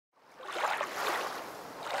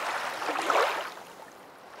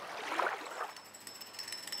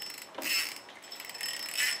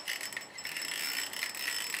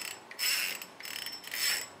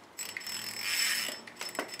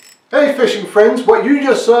Hey fishing friends, what you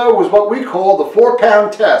just saw was what we call the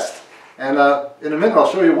 4-pound test. And in a minute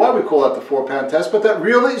I'll show you why we call that the 4-pound test. But that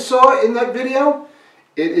reel that you saw in that video,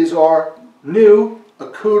 it is our new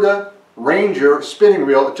Ecooda Ranger spinning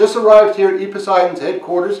reel. It just arrived here at Eposeidon's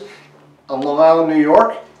headquarters on Long Island, New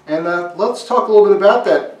York. And let's talk a little bit about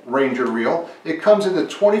that Ranger reel. It comes in the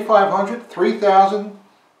 2500, 3000,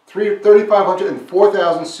 3500 and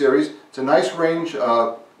 4000 series. It's a nice range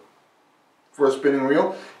for a spinning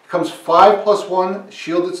reel. It comes 5+1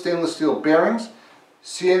 shielded stainless steel bearings,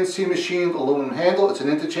 CNC machined aluminum handle. It's an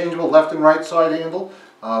interchangeable left and right side handle.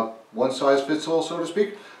 One size fits all, so to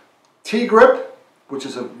speak. T-grip, which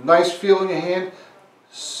is a nice feel in your hand.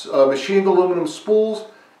 Machined aluminum spools,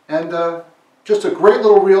 and just a great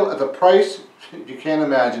little reel at the price you can't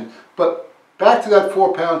imagine. But back to that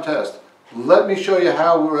 4-pound test. Let me show you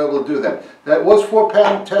how we were able to do that. That was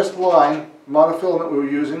 4-pound test line, monofilament we were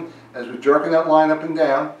using as we're jerking that line up and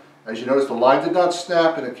down. As you notice, the line did not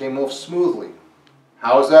snap and it came off smoothly.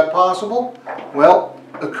 How is that possible? Well,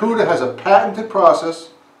 Ecooda has a patented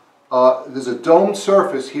process. There's a domed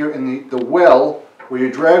surface here in the well where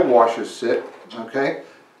your drag washers sit. Okay,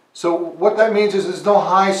 so what that means is there's no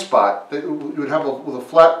high spot that you would have with a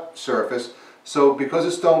flat surface. So because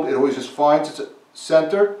it's domed, it always just finds its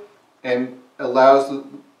center and allows the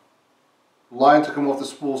line to come off the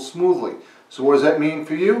spool smoothly. So what does that mean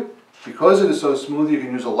for you? Because it is so smooth, you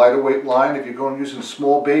can use a lighter weight line. If you're going using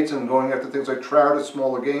small baits and going after things like trout or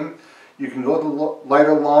smaller game, you can go with the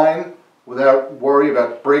lighter line without worry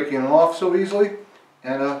about breaking off so easily,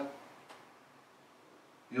 and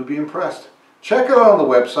you'll be impressed. Check it out on the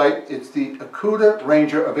website. It's the Ecooda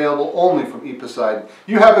Ranger, available only from Eposeidon.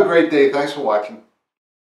 You have a great day. Thanks for watching.